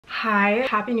Hi,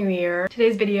 happy new year.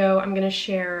 Today's video I'm gonna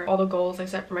share all the goals I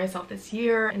set for myself this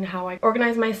year and how I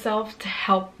organize myself to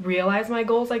help realize my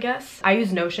goals, I guess. I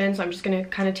use Notion, so I'm just gonna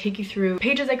kind of take you through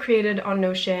pages I created on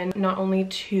Notion, not only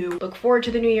to look forward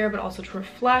to the new year but also to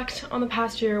reflect on the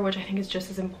past year, which I think is just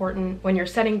as important. When you're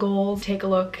setting goals, take a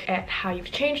look at how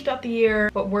you've changed throughout the year,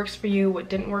 what works for you, what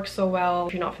didn't work so well.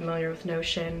 If you're not familiar with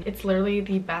Notion, it's literally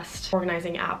the best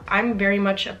organizing app. I'm very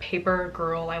much a paper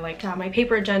girl. I like to have my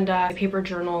paper agenda, my paper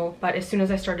journal, but as soon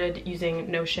as I started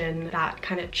using Notion, that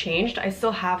kind of changed. I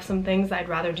still have some things that I'd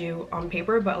rather do on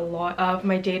paper, but a lot of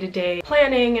my day-to-day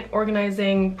planning and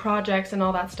organizing projects and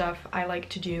all that stuff I like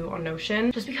to do on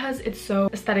Notion just because it's so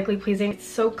aesthetically pleasing. It's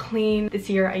so clean. This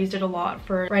year I used it a lot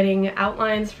for writing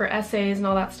outlines for essays and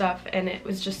all that stuff, and it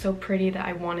was just so pretty that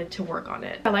I wanted to work on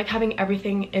it. I like having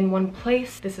everything in one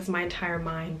place. This is my entire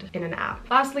mind in an app.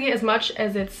 Lastly, as much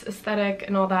as it's aesthetic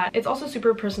and all that, it's also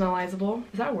super personalizable.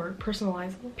 Is that a word?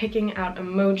 Personalizable? Picking out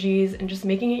emojis and just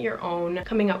making it your own.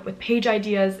 Coming up with page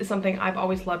ideas is something I've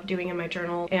always loved doing in my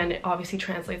journal, and it obviously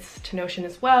translates to Notion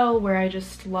as well, where I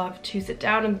just love to sit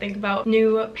down and think about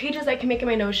new pages I can make in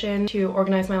my Notion to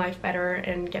organize my life better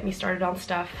and get me started on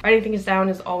stuff. Writing things down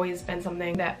has always been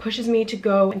something that pushes me to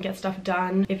go and get stuff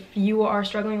done. If you are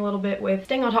struggling a little bit with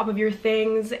staying on top of your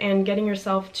things and getting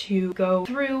yourself to go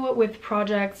through with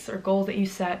projects or goals that you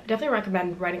set, I definitely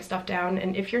recommend writing stuff down.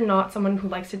 And if you're not someone who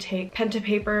likes to take pen to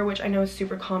paper, which I know is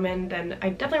super common, then I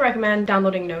definitely recommend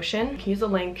downloading Notion. You can use a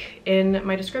link in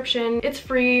my description. It's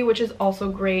free, which is also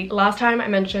great. Last time I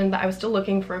mentioned that I was still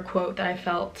looking for a quote that I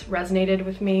felt resonated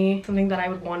with me, something that I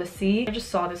would want to see. I just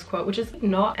saw this quote, which is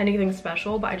not anything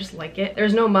special, but I just like it.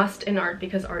 There's no must in art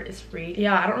because art is free.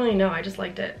 Yeah, I don't really know. I just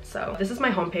liked it. So this is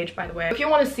my homepage, by the way. If you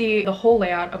want to see the whole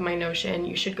layout of my Notion,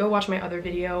 you should go watch my other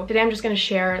video. Today I'm just going to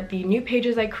share the new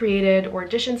pages I created or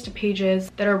additions to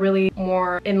pages that are really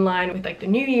more in line with like the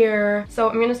new year. So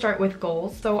I'm gonna start with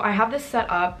goals. So I have this set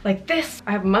up like this.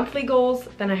 I have monthly goals,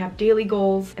 then I have daily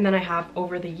goals, and then I have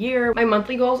over the year. My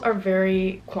monthly goals are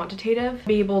very quantitative.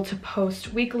 Be able to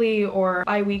post weekly or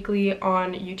bi-weekly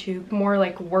on YouTube, more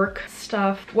like work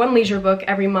stuff. One leisure book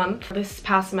every month. This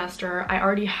past semester, I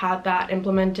already had that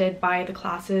implemented by the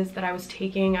classes that I was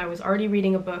taking. I was already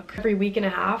reading a book every week and a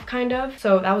half, kind of.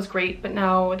 So that was great. But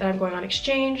now that I'm going on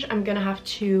exchange, I'm gonna have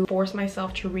to force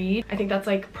myself to read. I think that's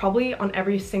like probably on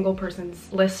every single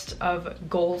person's list of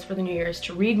goals for the new year is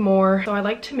to read more. So I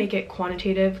like to make it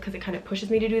quantitative because it kind of pushes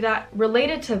me to do that.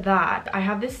 Related to that, I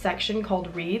have this section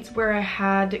called reads where I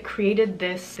had created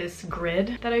this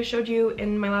grid that I showed you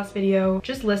in my last video,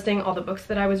 just listing all the books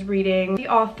that I was reading, the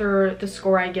author, the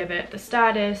score I give it, the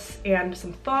status, and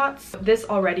some thoughts. This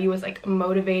already was like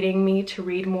motivating me to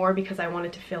read more because I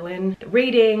wanted to fill in the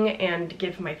rating and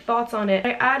give my thoughts on it.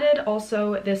 I added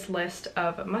also this list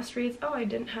of must reads. Oh, I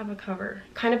didn't have a cover.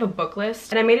 Kind of a book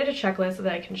list, and I made it a checklist so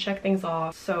that I can check things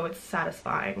off, so it's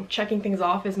satisfying. Checking things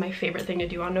off is my favorite thing to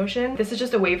do on Notion. This is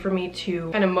just a way for me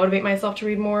to kind of motivate myself to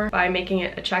read more by making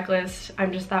it a checklist.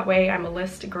 I'm just that way. I'm a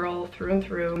list girl through and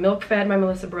through. Milk Fed by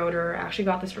Melissa Broder. I actually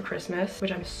got this for Christmas,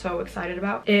 which I'm so excited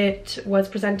about. It was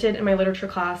presented in my literature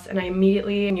class, and I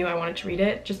immediately knew I wanted to read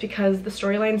it just because the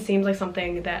storyline seems like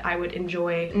something that I would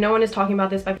enjoy. No One Is Talking About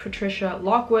This by Patricia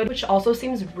Lockwood, which also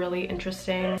seems really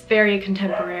interesting. It's very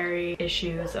contemporary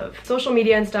issues of social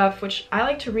media and stuff, which I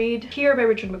like to read. Here by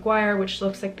Richard McGuire, which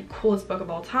looks like the coolest book of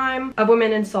all time. Of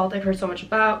Women in Salt, I've heard so much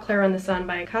about. Clara and the Sun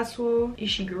by Kazuo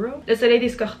Ishiguro. Le Soleil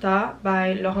d'Escorta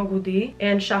by Laurent Goudet,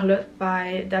 and Charlotte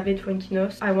by David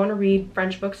Fuenquinos. I want to read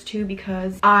French books too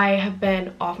because I have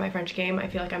been off my French game. I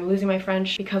feel like I'm losing my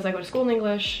French because I go to school in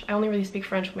English. I only really speak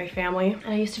French with my family,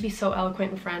 and I used to be so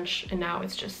eloquent in French, and now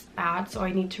it's just bad, so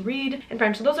I need to read in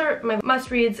French. So those are my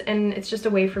must reads, and it's just a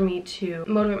way for me to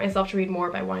motivate myself to read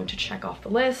more by wanting to check off the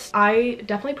list. I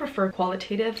definitely prefer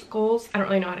qualitative goals. I don't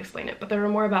really know how to explain it, but they're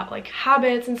more about like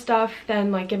habits and stuff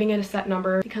than like giving it a set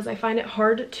number, because I find it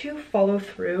hard to follow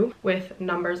through with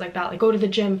numbers like that. Like go to the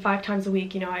gym 5 times a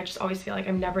week, you know, I just always feel like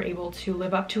I'm never able to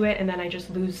live up to it, and then I just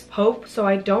lose hope. So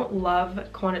I don't love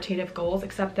quantitative goals,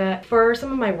 except that for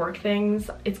some of my work things,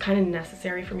 it's kind of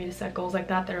necessary for me to set goals like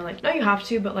that that are like, no, you have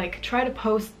to, but like try to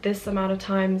post this amount of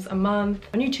times a month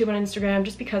on YouTube and Instagram,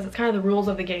 just because it's kind of the rules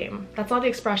of the game. That's not the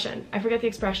expression. I forget the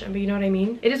expression, but you know what I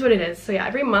mean? It is what it is. So yeah,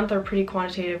 every month are pretty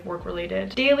quantitative, work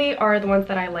related. Daily are the ones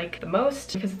that I like the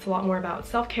most because it's a lot more about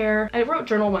self-care. I wrote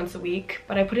journal once a week,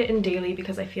 but I put it in daily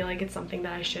because I feel like it's something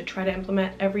that I should try to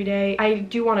implement every day. I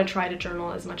do want to try to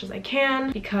journal as much as I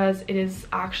can because it is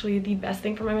actually the best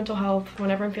thing for my mental health.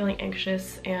 Whenever I'm feeling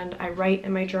anxious and I write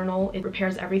in my journal, it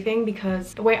repairs everything,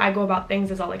 because the way I go about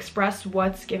things is I'll express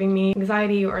what's giving me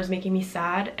anxiety or is making me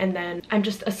sad, and then I'm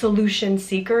just a solution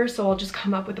seeker. so I'll just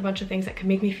come up with a bunch of things that can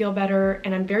make me feel better.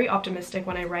 And I'm very optimistic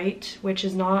when I write, which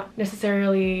is not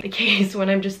necessarily the case when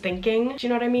I'm just thinking. Do you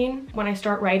know what I mean? When I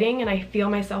start writing and I feel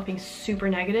myself being super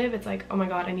negative, it's like, oh my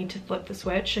god, I need to flip the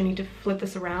switch. I need to flip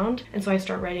this around. And so I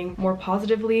start writing more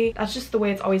positively. That's just the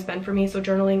way it's always been for me. So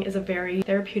journaling is a very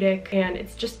therapeutic and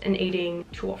it's just an aiding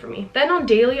tool for me. Then on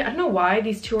daily, I don't know why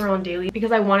these two are on daily,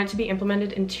 because I want it to be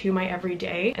implemented into my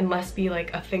everyday and less be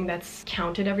like a thing that's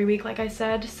counted every week, like I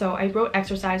said. So I wrote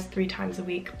exercise 3 times a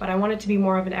week, but I want it to be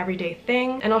more of an everyday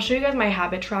thing. And I'll show you guys my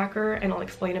habit tracker and I'll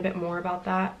explain a bit more about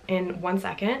that in 1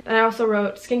 second. Then I also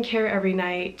wrote skincare every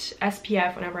night,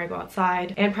 SPF whenever I go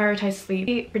outside, and prioritize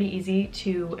sleep. Pretty easy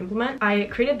to implement. I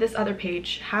created this other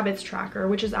page, habits tracker,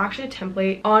 which is actually a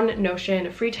template on Notion,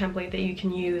 a free template that you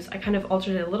can use. I kind of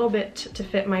altered it a little bit to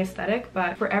fit my aesthetic,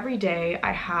 but for every day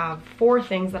I have 4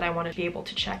 things that I want to be able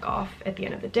to check off at the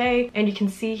end of the day. And you can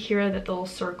see here that the little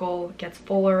circle gets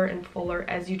fuller and fuller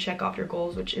as you check off your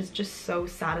goals, which is just so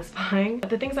satisfying. But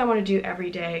the things I want to do every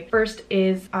day, first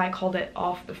is I called it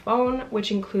off the phone,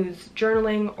 which includes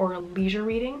journaling or leisure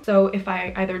reading. So if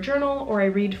I either journal or I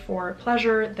read for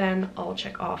pleasure, then I'll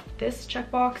check off this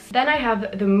checkbox. Then I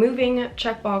have the moving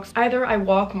checkbox. Either I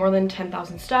walk more than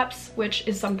 10,000 steps, which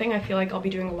is something I feel like I'll be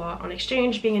doing a lot on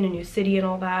exchange, being in a new city and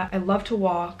all that. I love to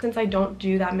walk. Since I don't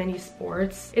do that many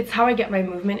sports, it's how I get my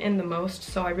movement in the most.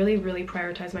 So I really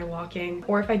prioritize my walking.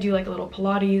 Or if I do like a little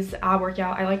Pilates ab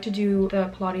workout, I like to do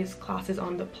the Pilates classes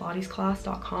on the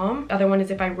pilatesclass.com. The other one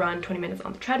is if I run 20 minutes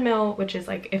on the treadmill, which is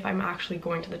like if I'm actually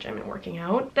going to the gym and working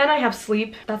out. Then I have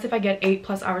sleep. That's if I get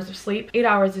 8+ hours of sleep. 8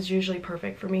 hours is usually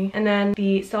perfect for me. And then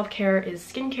the self-care is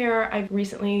skincare. I've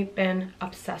recently been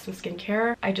obsessed with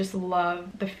skincare. I just love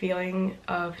the feeling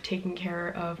of taking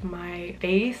care of my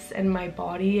face and my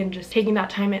body and just taking that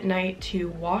time at night to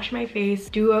wash my face,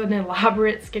 do an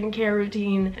elaborate skincare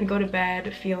routine, and go to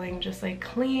bed feeling just like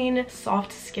clean,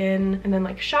 soft skin, and then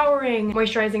like showering,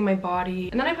 moisturizing my body.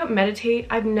 And then I put meditate.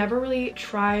 I've never really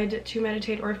tried to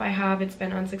meditate, or if I have, it's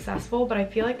been unsuccessful, but I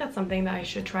feel like that's something that I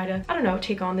should try to, I don't know,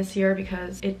 take on this year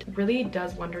because it really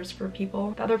does wonders for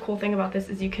people. The other cool thing about this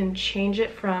is you can change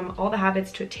it from all the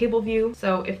habits to a table view.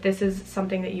 So if this is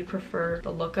something that you prefer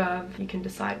the look of, you can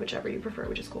decide whichever you prefer,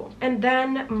 which is cool. And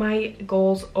then my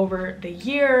goals over the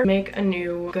year, make a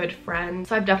new good friend.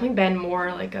 So I've definitely been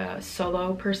more like a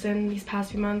solo person these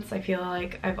past few months. I feel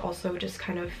like I've also just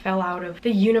kind of fell out of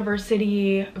the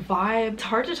university vibe. It's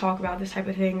hard to talk about this type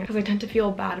of thing because I tend to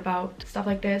feel bad about stuff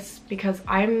like this because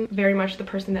I'm very much the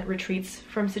person that retreats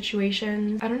from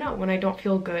situations. I don't know, when I don't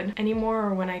feel good anymore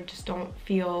or when I just don't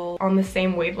feel on the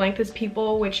same wavelength as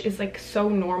people, which is like so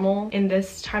normal in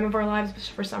this time of our lives. But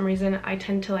for some reason, I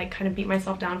tend to like kind of beat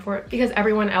myself down for it because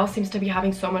everyone else seems to be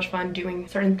having so much fun doing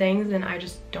certain things and I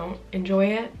just don't enjoy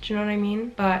it. Do you know what I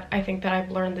mean? But I think that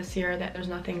I've learned this year that there's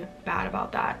nothing bad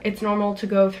about that. It's normal to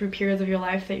go through periods of your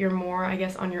life that you're more, I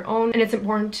guess, on your own, and it's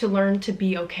important to learn to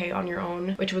be okay on your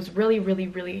own, which was really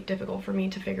difficult for me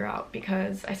to figure out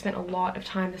because I spent a lot of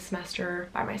time this semester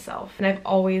by myself, and I've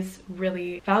always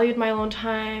really valued my alone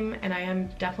time, and I am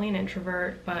definitely an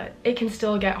introvert, but it can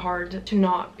still get hard to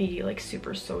not be like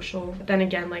super social. But then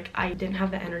again, like I didn't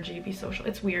have the energy to be social.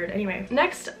 It's weird. Anyway,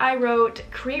 next I wrote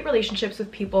create relationships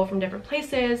with people from different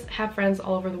places, have friends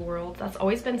all over the world. That's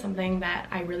always been something that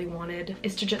I really wanted,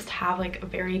 is to just have like a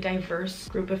very diverse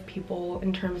group of people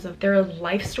in terms of their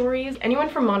life stories. Anyone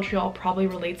from Montreal probably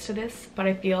relates to this, but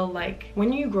I feel like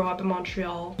when you grow up in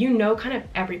Montreal, you know kind of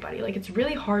everybody. Like it's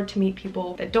really hard to meet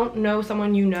people that don't know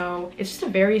someone you know. It's just a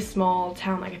very small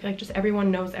town. Like I feel like just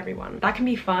everyone knows everyone. That can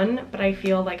be fun, but I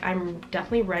feel like I'm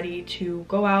definitely ready to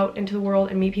go out into the world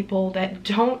and meet people that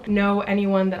don't know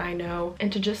anyone that I know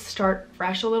and to just start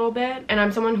fresh a little bit. And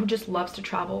I'm someone who just loves to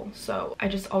travel, so I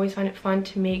just always find it fun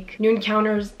to make new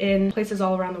encounters in places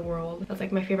all around the world. That's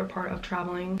like my favorite part of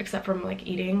traveling, except from like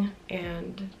eating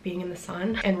and being in the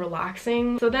sun and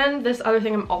relaxing. So then this other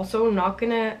thing, I'm also not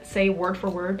gonna say word for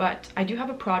word, but I do have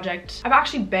a project. I've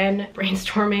actually been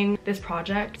brainstorming this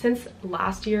project since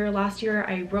last year. Last year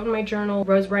I wrote in my journal,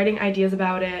 was writing ideas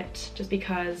about it just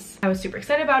because I was super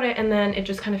excited about it, and then it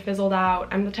just kind of fizzled out.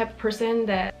 I'm the type of person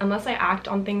that unless I act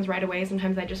on things right away,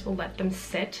 sometimes I just will let them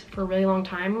sit for a really long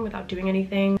time without doing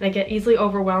anything. And I get easily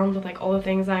overwhelmed with like all the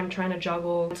things I'm trying to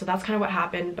juggle. So that's kind of what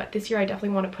happened. But this year I definitely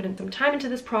want to put in some time into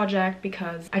this project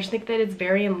because I just think that it's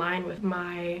very in line with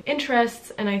my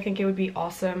interests and I think it would be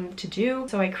awesome to do.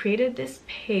 So I created this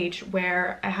page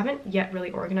where I haven't yet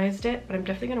really organized it, but I'm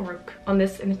definitely going to work on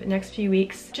this in the next few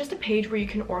weeks. Just a page where you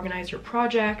can organize your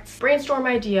projects, brainstorm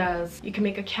ideas, you can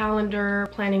make a calendar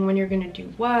planning when you're going to do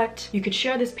what. You could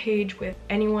share this page with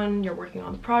anyone you're working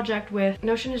on the project with.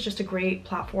 Notion is just a great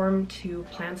platform to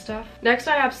plan stuff. Next,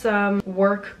 I have some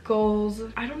work goals.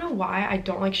 I don't know why I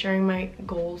don't like sharing my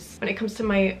goals when it comes to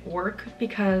my work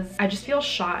because I just feel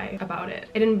shy about it.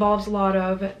 It involves a lot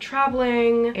of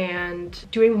traveling and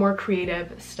doing more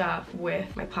creative stuff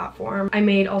with my platform. I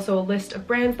made also a list of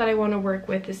brands that I want to work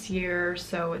with this year,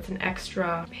 so it's an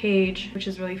extra page, which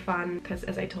is really fun because,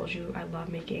 as I told you, I love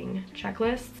making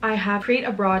checklists. I have create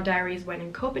abroad diaries when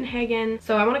in Copenhagen,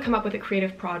 so I want to come up with a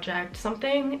creative project,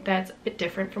 something that's a bit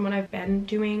different from what I've been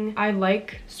doing. I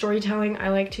like storytelling. I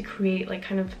like to create like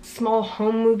kind of small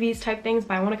home movies type things,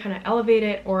 but I want to kind of elevate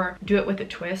it or do it with a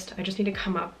twist. I just need to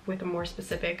come up with a more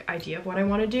specific idea of what I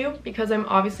want to do because I'm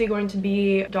obviously going to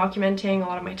be documenting a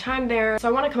lot of my time there, so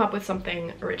I want to come up with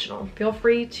something original. Feel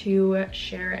free to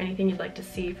share anything you'd like to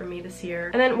see from me this year.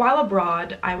 And then while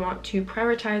abroad, I want to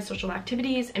prioritize social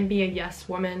activities and be a yes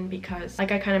woman because,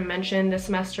 like I kind of mentioned, this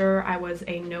semester I was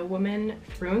a no woman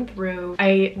through and through.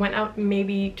 I went out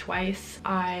maybe twice.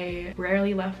 I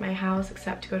rarely left my house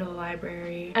except to go to the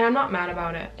library, and I'm not mad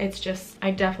about it. It's just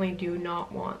I definitely do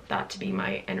not want that to be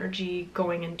my energy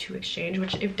going into exchange,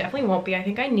 which it definitely won't be. I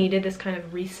think I needed this kind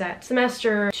of reset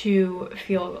semester to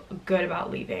feel good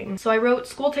about leaving. So I wrote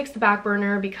school takes the back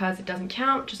burner because it doesn't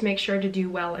count. Just make sure to do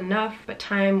well enough, but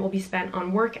time will be spent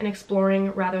on work and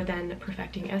exploring rather than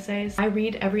perfecting essays. I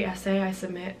read every essay I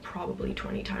submit probably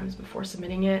 20 times before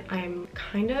submitting it. I am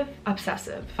kind of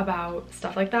obsessive about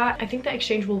stuff like that. I think that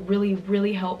exchange will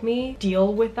really help me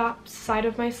deal with that side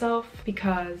of myself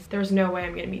because there's no way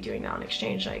I'm gonna be doing that on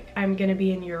exchange. Like, I'm gonna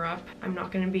be in Europe. I'm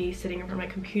not gonna be sitting in front of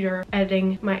my computer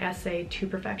editing my essay to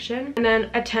perfection. And then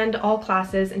attend all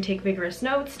classes and take vigorous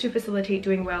notes to facilitate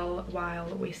doing well while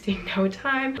wasting no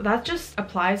time. That just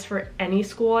applies for any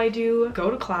school I do.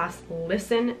 Go to class,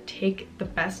 listen, take the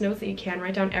best notes that you can,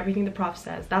 write down everything the prof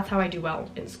says. That's how I do well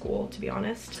in school, to be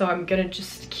honest. So I'm gonna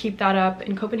just keep that up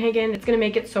in Copenhagen. It's gonna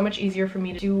make it so much easier for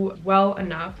me to do well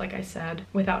enough, like I said,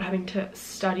 without having to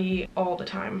study all the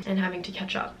time and having to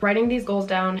catch up. Writing these goals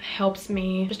down helps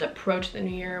me just approach the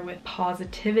new year with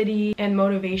positivity and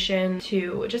motivation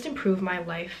to just improve my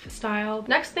lifestyle.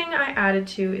 Next thing I added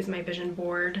to is my vision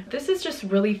board. This is just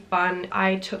really fun.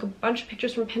 I took a bunch of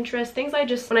pictures from Pinterest, things I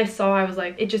just, when I saw, I was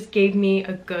like, it just gave me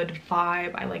a good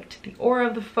vibe. I liked the aura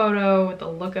of the photo, the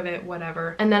look of it,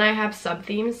 whatever. And then I have sub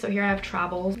themes. So here I have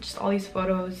travels. Just all these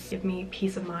photos give me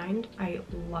peace of mind. I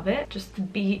love it. Just the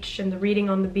beach and the reading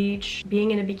on the beach,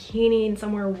 being in a bikini and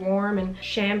somewhere warm and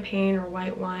champagne or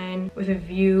white wine with a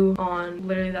view on,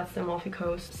 literally that's the Amalfi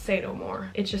Coast. Say no more.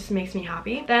 It just makes me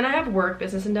happy. Then I have work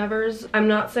business endeavors. I'm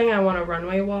not saying I want a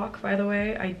runway walk, by the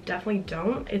way. I definitely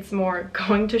don't. It's more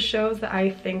going to shows that I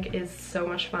think is so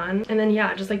much fun. And then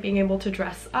yeah, just like being able to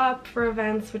dress up for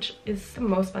events, which is the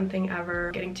most fun thing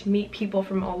ever. Getting to meet people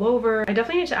from all over. I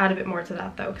definitely need to add a bit more to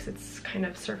that though, because it's kind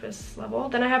of surface level.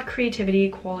 Then I have creativity,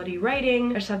 quality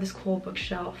writing. I just have this cool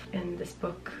bookshelf and this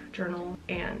book journal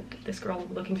and this girl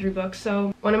looking through books.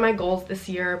 So one of my goals this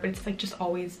year, but it's like just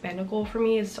always been a goal for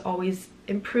me, is to always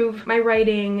improve my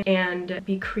writing and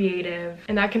be creative,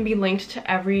 and that can be linked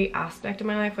to every aspect of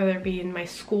my life, whether it be in my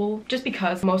school, just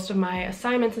because most of my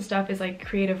assignments and stuff is like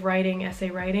creative writing, essay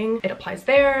writing. It applies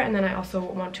there, and then I also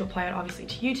want to apply it obviously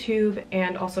to YouTube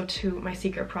and also to my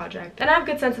secret project. And I have a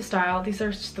good sense of style. These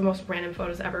are just the most random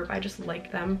photos ever, but I just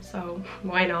like them, so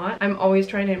why not? I'm always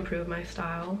trying to improve my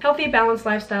style. Healthy, balanced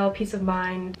lifestyle, peace of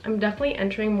mind. I'm definitely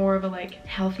entering more of a like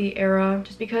healthy era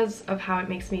just because of how it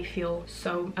makes me feel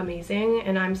so amazing.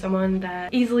 And I'm someone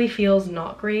that easily feels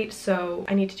not great, so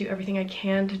I need to do everything I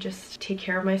can to just take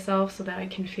care of myself so that I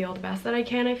can feel the best that I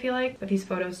can, I feel like. But these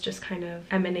photos just kind of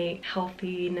emanate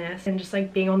healthiness and just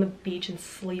like being on the beach and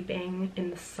sleeping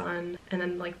in the sun, and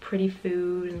then like pretty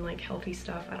food and like healthy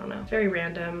stuff. I don't know, very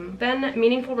random. Then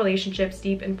meaningful relationships,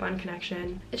 deep and fun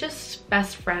connection. It's just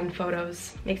best friend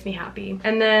photos, makes me happy.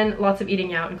 And then lots of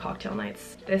eating out and cocktail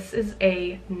nights. This is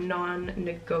a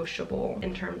non-negotiable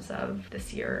in terms of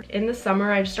this year. In the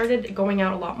summer, I just started going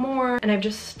out a lot more, and I've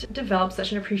just developed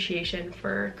such an appreciation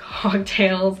for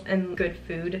cocktails and good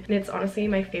food. And it's honestly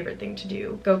my favorite thing to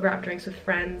do. Go grab drinks with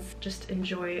friends, just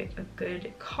enjoy a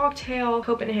good cocktail.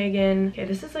 Copenhagen. Okay,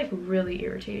 this is like really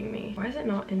irritating me. Why is it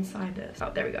not inside this?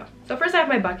 Oh, there we go. So first I have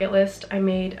my bucket list. I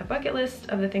made a bucket list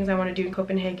of the things I want to do in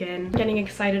Copenhagen. Getting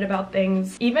excited about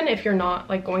things. Even if you're not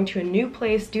like going to a new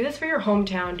place, do this for your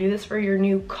hometown. Do this for your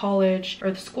new college or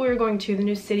the school you're going to, the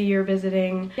new city you're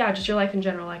visiting. Yeah, just your life in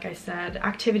general, like I said.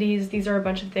 Activities, these are a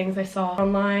bunch of things I saw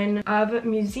online of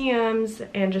museums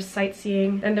and just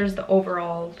sightseeing. Then there's the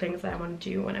overall things that I want to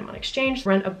do when I'm on exchange.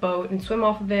 Rent a boat and swim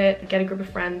off of it. Get a group of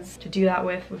friends to do that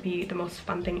with would be the most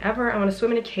fun thing ever. I want to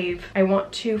swim in a cave. I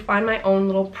want to find my own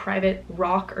little private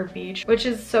rock or beach, which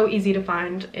is so easy to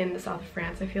find in the south of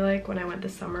France. I feel like when I went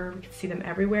this summer, we could see them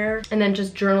everywhere. And then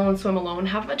just journal and swim alone.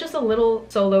 Have just a little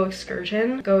solo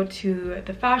excursion. Go to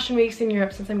the fashion weeks in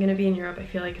Europe. Since I'm going to be in Europe, I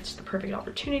feel like it's just the perfect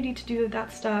opportunity to do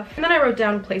that stuff. And then I wrote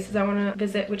down places I want to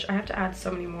visit, which I have to add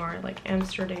so many more, like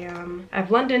Amsterdam. I have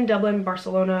London, Dublin,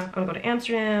 Barcelona. I want to go to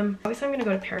Amsterdam. Obviously, I'm going to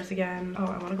go to Paris again. Oh,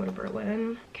 I want to go to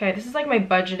Berlin. Okay, this is like my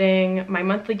budgeting, my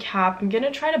monthly cap. I'm going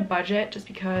to try to budget just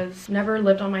because I've never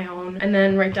lived on my own. And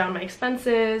then write down my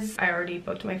expenses. I already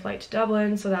booked my flight to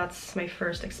Dublin, so that's my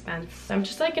first expense. I'm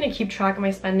just like going to keep track of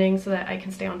my spending so that I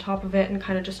can stay on top of it and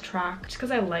kind of just track, just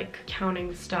because I like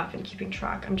counting stuff and keeping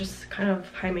track. I'm just kind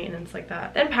of high maintenance like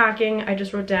that. Then packing, I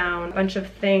just wrote down a bunch of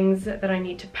things that I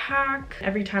need to pack.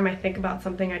 Every time I think about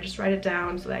something, I just write it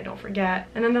down so that I don't forget.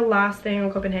 And then the last thing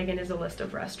on Copenhagen is a list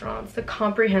of restaurants. The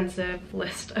comprehensive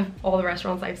list of all the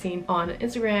restaurants I've seen on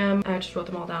Instagram. I just wrote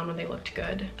them all down when they looked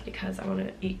good because I want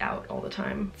to eat out all the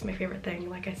time. It's my favorite thing,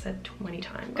 like I said 20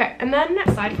 times. Okay, and then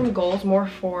aside from goals, more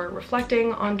for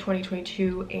reflecting on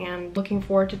 2022 and looking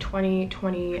forward to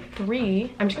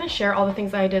 2023, I'm just going to share all the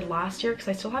things that I did last year because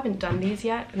I still haven't done these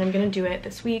yet, and I'm going to do it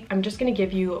this week. I'm just going to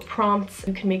give you prompts.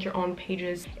 You can make your own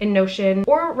pages in Notion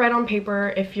or write on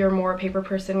paper if you're more a paper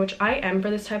person, which I am for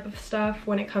this type of stuff.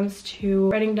 When it comes to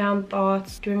writing down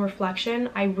thoughts, doing reflection,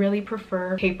 I really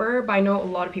prefer paper, but I know a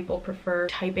lot of people prefer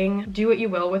typing. Do what you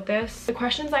will with this. The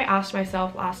questions I asked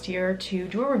myself last year to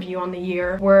do a review on the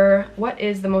year were, what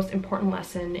is the most important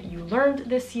lesson you learned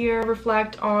this year?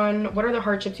 Reflect on what are the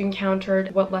hardships you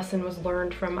encountered, what lesson was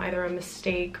learned from either a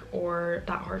mistake or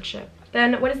that hardship.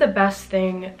 Then what is the best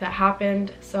thing that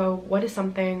happened? So what is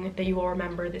something that you will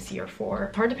remember this year for?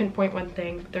 It's hard to pinpoint one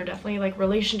thing, but there are definitely like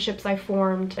relationships I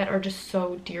formed that are just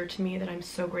so dear to me that I'm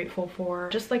so grateful for.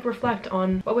 Just like reflect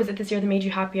on what was it this year that made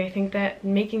you happy. I think that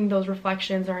making those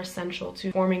reflections are essential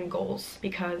to forming goals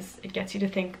because it gets you to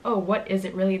think, oh, what is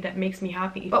it really that makes me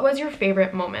happy? What was your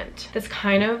favorite moment? That's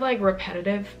kind of like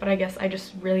repetitive, but I guess I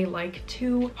just really like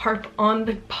to harp on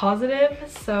the positive.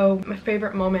 So my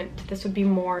favorite moment, this would be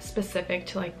more specific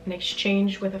to like an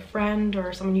exchange with a friend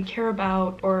or someone you care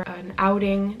about, or an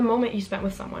outing, a moment you spent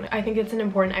with someone. I think it's an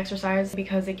important exercise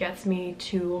because it gets me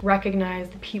to recognize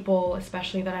the people,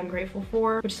 especially that I'm grateful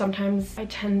for, which sometimes I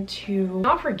tend to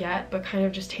not forget, but kind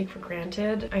of just take for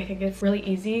granted. I think it's really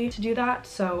easy to do that,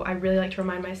 so I really like to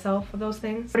remind myself of those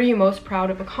things. What are you most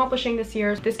proud of accomplishing this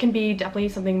year? This can be definitely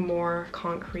something more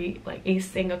concrete, like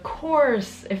acing a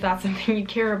course, if that's something you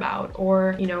care about,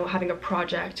 or, you know, having a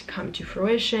project come to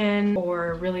fruition,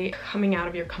 or really coming out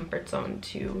of your comfort zone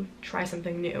to try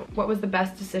something new. What was the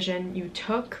best decision you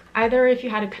took? Either if you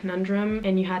had a conundrum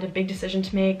and you had a big decision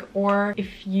to make, or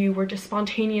if you were just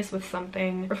spontaneous with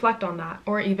something, reflect on that.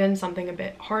 Or even something a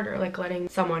bit harder, like letting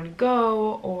someone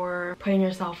go or putting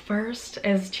yourself first,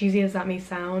 as cheesy as that may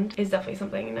sound, is definitely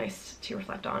something nice to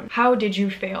reflect on. How did you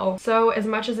fail? So as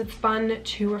much as it's fun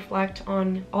to reflect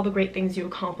on all the great things you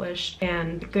accomplished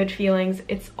and good feelings,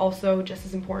 it's also just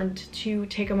as important to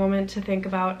take a moment to think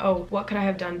about, oh, what could I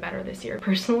have done better this year?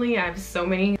 Personally, I have so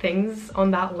many things on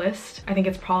that list. I think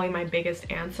it's probably my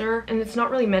biggest answer, and it's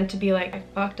not really meant to be like I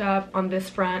fucked up on this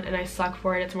front and I suck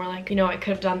for it. It's more like, you know, I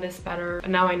could have done this better,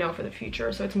 and now I know for the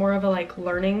future. So it's more of a like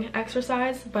learning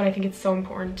exercise, but I think it's so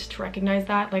important to recognize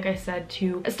that, like I said,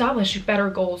 to establish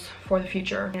better goals for the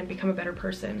future and become a better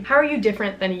person. How are you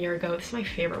different than a year ago? This is my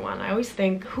favorite one. I always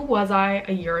think, who was I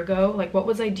a year ago? Like, what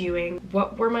was I doing?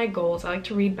 What were my goals? I like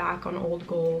to read back on old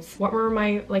goals. What were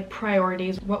my like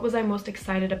priorities? What was I most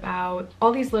excited about?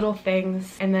 All these little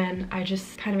things, and then I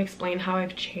just kind of explain how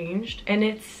I've changed, and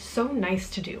it's so nice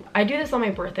to do. I do this on my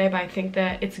birthday, but I think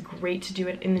that it's great to do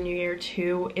it in the new year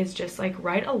too, is just like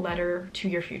write a letter to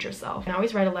your future self. And I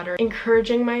always write a letter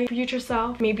encouraging my future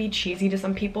self. Maybe cheesy to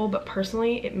some people, but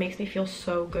personally it makes me feel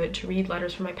so good to read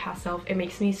letters from my past self. It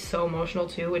makes me so emotional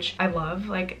too, which I love.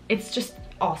 Like, it's just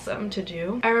awesome to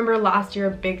do. I remember last year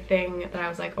a big thing that I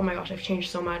was like, oh my gosh, I've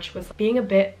changed so much, was being a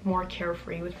bit more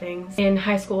carefree with things. In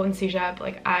high school in CEGEP,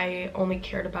 like I only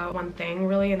cared about one thing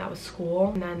really, and that was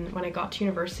school. And then when I got to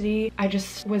university, I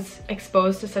just was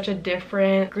exposed to such a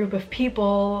different group of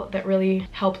people that really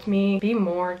helped me be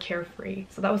more carefree.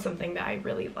 So that was something that I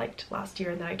really liked last year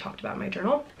and that I talked about in my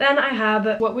journal. Then I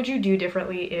have, what would you do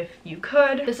differently if you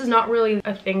could. This is not really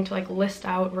a thing to like list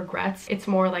out regrets. It's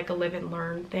more like a live and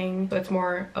learn thing. So it's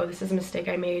more, oh, this is a mistake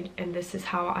I made and this is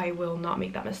how I will not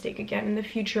make that mistake again in the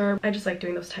future. I just like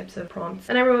doing those types of prompts.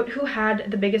 And I wrote, who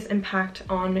had the biggest impact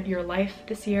on your life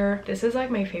this year? This is like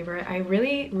my favorite. I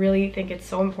really think it's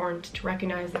so important to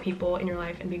recognize the people in your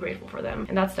life and be grateful for them.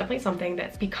 And that's definitely something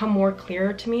that's become more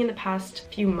clear to me in the past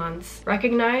few months.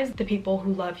 Recognize the people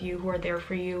who love you, who are there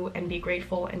for you, and be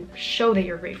grateful and show that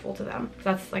you're grateful to them.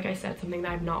 That's, like I said, something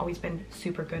that I've not always been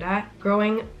super good at.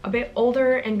 Growing a bit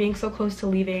older and being so close to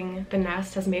leaving the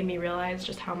nest has made me realize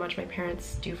just how much my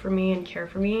parents do for me and care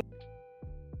for me.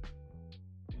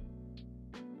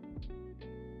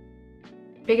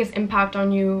 Biggest impact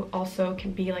on you also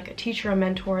can be like a teacher, a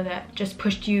mentor that just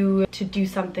pushed you to do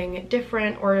something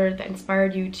different or that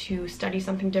inspired you to study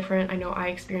something different. I know I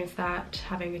experienced that.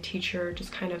 Having a teacher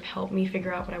just kind of helped me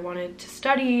figure out what I wanted to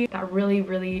study. That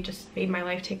really just made my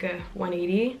life take a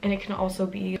 180. And it can also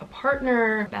be a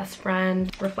partner, best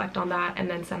friend. Reflect on that and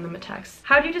then send them a text.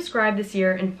 How do you describe this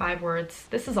year in 5 words?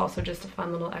 This is also just a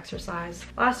fun little exercise.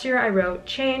 Last year I wrote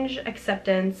change,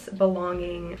 acceptance,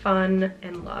 belonging, fun,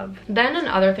 and love. Then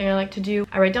another thing I like to do,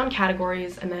 I write down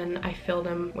categories and then I fill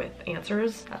them with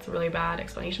answers. That's a really bad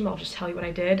explanation, but I'll just tell you what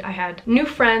I did. I had new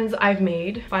friends I've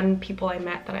made, fun people I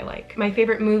met that I like, my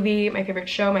favorite movie, my favorite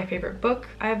show, my favorite book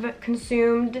I've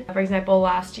consumed. For example,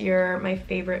 last year my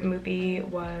favorite movie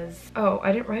was, oh,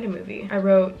 I didn't write a movie. I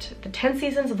wrote the 10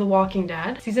 seasons of The Walking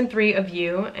Dead, season 3 of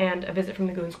You, and A Visit from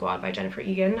the Goon Squad by Jennifer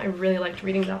Egan. I really liked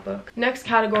reading that book. Next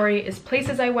category is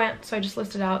places I went, so I just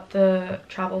listed out the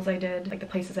travels I did, like the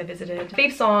places I visited.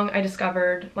 Fave song I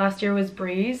discovered last year was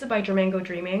Breeze by Jermaine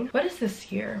Dreaming. What is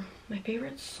this year? My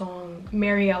favorite song,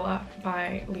 Mariella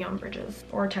by Leon Bridges,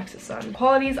 or Texas Sun.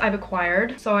 Qualities I've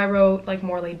acquired. So I wrote like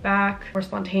more laid back, more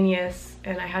spontaneous,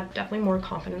 and I had definitely more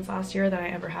confidence last year than I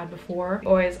ever had before.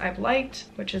 Boys I've liked,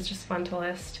 which is just fun to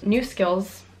list. New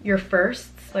skills, your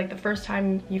firsts, like the first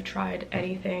time you've tried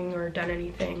anything or done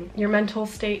anything. Your mental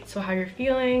state, so how you're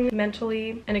feeling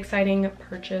mentally. An exciting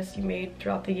purchase you made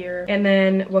throughout the year. And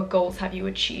then what goals have you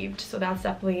achieved? So that's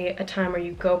definitely a time where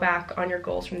you go back on your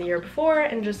goals from the year before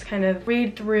and just kind of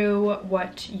read through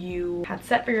what you had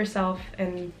set for yourself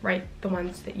and write the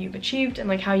ones that you've achieved and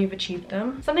like how you've achieved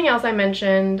them. Something else I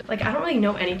mentioned, like I don't really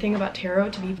know anything about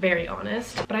tarot, to be very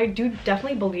honest, but I do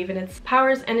definitely believe in its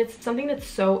powers, and it's something that's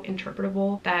so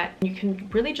interpretable that you can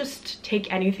really just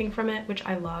take anything from it, which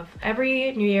I love.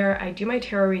 Every new year I do my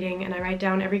tarot reading and I write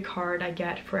down every card I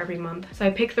get for every month. So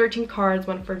I pick 13 cards,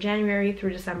 one for January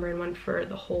through December and one for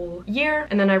the whole year,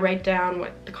 and then I write down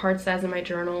what the card says in my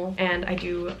journal, and I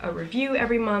do a review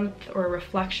every month or a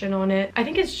reflection on it. I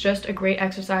think it's just a great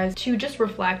exercise to just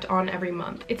reflect on every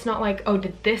month. It's not like, oh,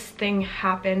 did this thing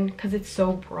happen, because it's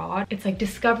so broad. It's like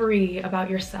discovery about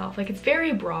yourself. Like it's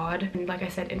very broad and, like I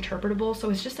said, interpretable. So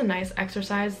it's just a nice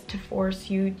exercise to force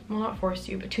you, well, not force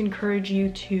you, but to encourage you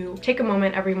to take a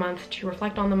moment every month to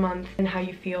reflect on the month and how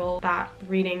you feel that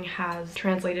reading has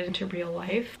translated into real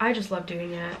life. I just love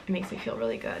doing it. It makes me feel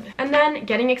really good. And then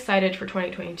getting excited for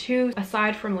 2022.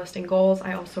 Aside from listing goals,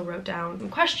 I also wrote down some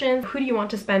questions. Who do you want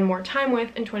to spend more time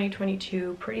with in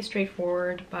 2022? Pretty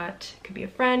straightforward, but it could be a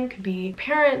friend, could be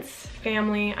parents,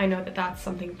 family. I know that that's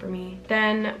something for me.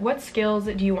 Then what skills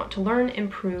do you want to learn,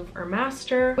 improve, or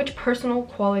master? Which personal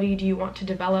quality do you want to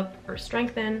develop or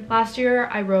strengthen? Last year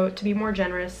I wrote to be more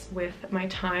generous with my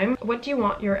time. What do you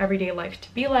want your everyday life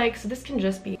to be like? So this can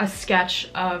just be a sketch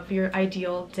of your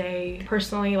ideal day.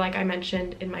 Personally, like I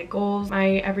mentioned in my goals,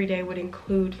 my everyday would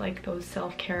include like those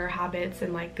self-care habits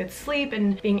and like good sleep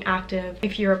and being active.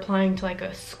 If you're applying to like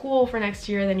a school for next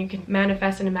year, then you can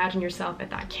manifest and imagine yourself at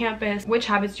that campus. Which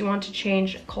habits do you want to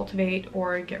change, cultivate,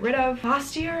 or get rid of?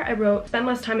 Last year I wrote spend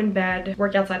less time in bed,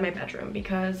 work outside my bedroom,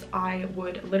 because I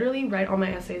would literally write all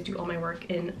my essays, do all my work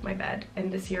in my bed.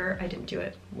 And this year I didn't do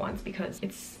it once because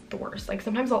it's the worst. Like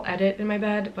sometimes I'll edit in my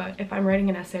bed, but if I'm writing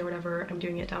an essay or whatever, I'm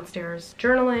doing it downstairs.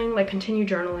 Journaling, like continue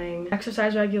journaling,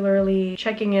 exercise regularly,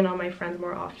 checking in on my friends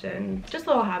more often, just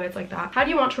little habits like that. How do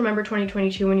you want to remember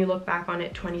 2022 when you look back on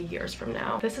it 20 years from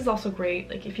now? This is also great.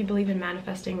 Like if you believe in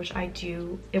manifesting, which I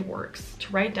do, it works.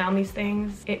 To write down these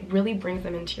things, it really brings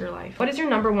them into your life. What is your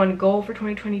 #1 goal for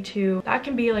 2022? That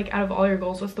can be like, out of all your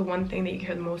goals, what's the one thing that you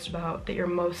care the most about, that you're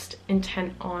most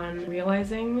intent on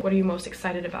realizing? What are you most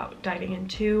excited about diving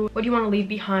into? What do you want to leave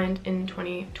behind in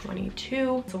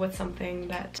 2022? So what's something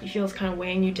that you feel is kind of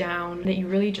weighing you down that you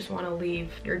really just want to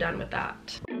leave? You're done with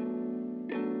that.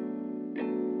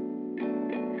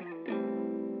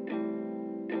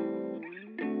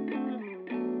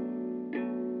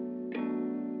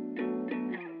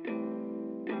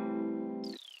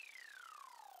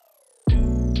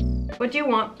 What do you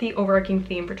want the overarching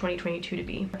theme for 2022 to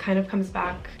be? It kind of comes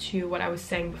back to what I was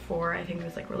saying before. I think it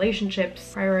was like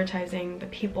relationships, prioritizing the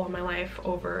people in my life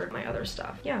over my other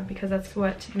stuff. Yeah, because that's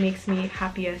what makes me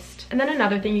happiest. And then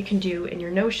another thing you can do in your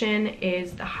Notion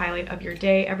is the highlight of your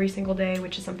day every single day,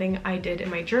 which is something I did in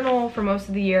my journal for most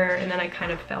of the year, and then I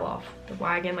kind of fell off the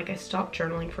wagon. Like I stopped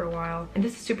journaling for a while. And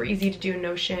this is super easy to do in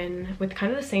Notion with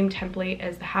kind of the same template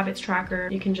as the habits tracker.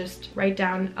 You can just write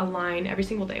down a line every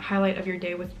single day, highlight of your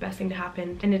day, what's the best thing to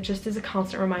happen, and it just is a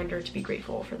constant reminder to be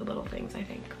grateful for the little things, I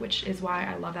think, which is why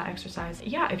I love that exercise.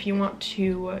 Yeah, if you want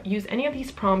to use any of these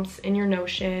prompts in your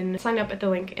Notion, sign up at the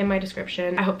link in my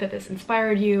description. I hope that this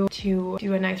inspired you to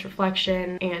do a nice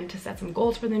reflection and to set some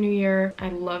goals for the new year. I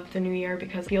love the new year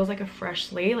because it feels like a fresh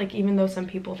slate. Like, even though some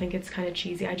people think it's kind of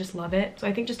cheesy, I just love it. So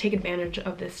I think just take advantage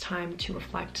of this time to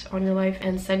reflect on your life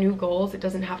and set new goals. It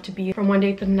doesn't have to be from one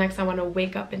day to the next, I want to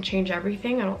wake up and change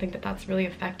everything. I don't think that that's really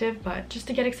effective, but just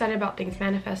to get excited about things,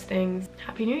 manifest things.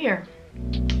 Happy New Year.